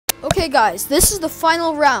Okay, guys, this is the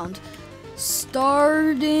final round.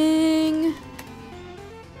 Starting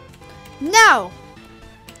now.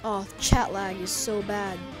 Oh, chat lag is so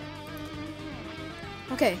bad.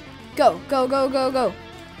 Okay, go, go, go, go, go.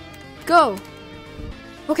 Go.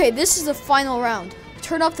 Okay, this is the final round.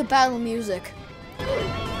 Turn up the battle music.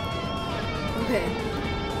 Okay.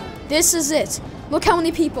 This is it. Look how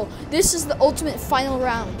many people. This is the ultimate final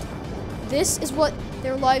round. This is what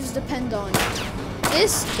their lives depend on.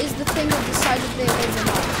 This is the thing that decides if they live or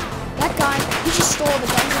not. That guy, he just stole the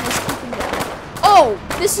guns and is keeping them. Oh,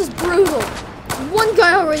 this is brutal. One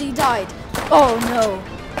guy already died. Oh no.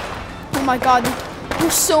 Oh my god,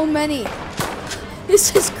 there's so many.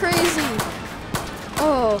 This is crazy.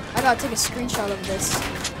 Oh, I gotta take a screenshot of this.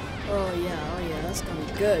 Oh yeah, that's gonna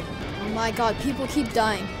be good. Oh my god, people keep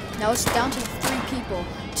dying. Now it's down to 3 people.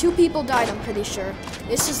 2 people died, I'm pretty sure.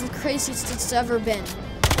 This is the craziest it's ever been.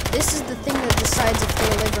 This is the thing that decides if they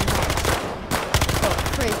live or not. Oh,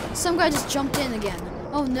 great. Some guy just jumped in again.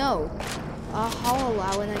 Oh no. I'll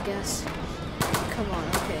allow it, I guess. Come on,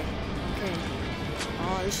 okay.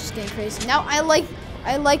 Oh, this is getting crazy. Now I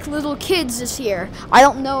like little kids this year. I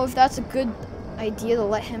don't know if that's a good idea to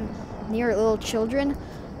let him near little children.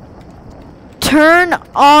 Turn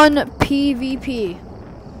on PvP.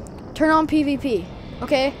 Turn on PvP.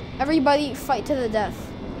 Okay? Everybody fight to the death.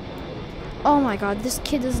 Oh my god, this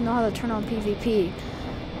kid doesn't know how to turn on PvP.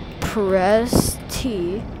 Press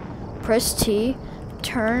T. Press T.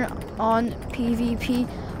 Turn on PvP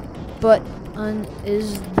button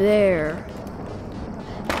is there.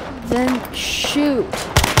 Then shoot.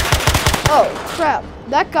 Oh crap.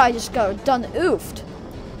 That guy just got done oofed.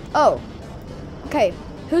 Oh. Okay.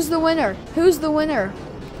 Who's the winner? Who's the winner?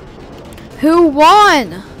 Who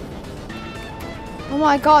won? Oh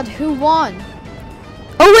my god, who won?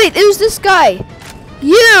 Oh wait, it was this guy.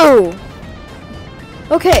 You!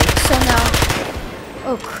 Okay, so now...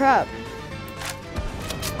 Oh crap.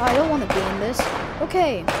 I don't want to be in this.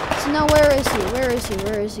 Okay, so now where is he? Where is he?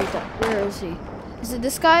 Where is he? Where is he? Is it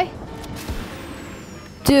this guy?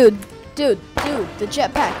 Dude, the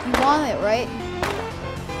jetpack. You want it, right?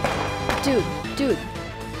 Dude,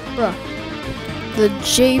 bruh. The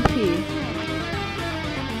JP.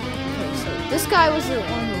 Okay, so this guy was the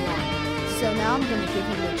one who won. So now I'm gonna give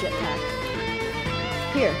him the jetpack.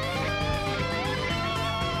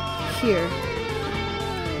 Here.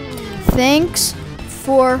 Thanks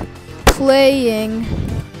for playing.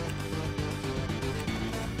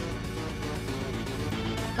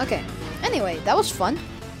 Okay. Anyway, that was fun.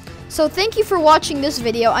 So thank you for watching this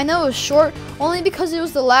video. I know it was short, only because it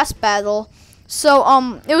was the last battle. So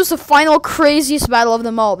it was the final craziest battle of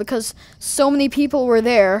them all because so many people were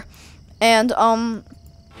there, and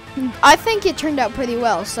I think it turned out pretty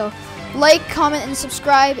well. So like, comment, and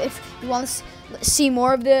subscribe if you want to see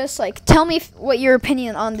more of this. Like, tell me what your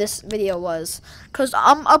opinion on this video was, because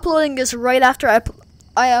I'm uploading this right after I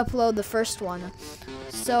upload the first one.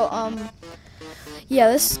 So yeah,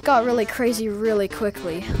 this got really crazy really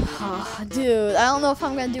quickly. Dude, I don't know if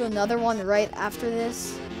I'm gonna do another one right after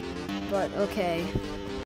this, but okay.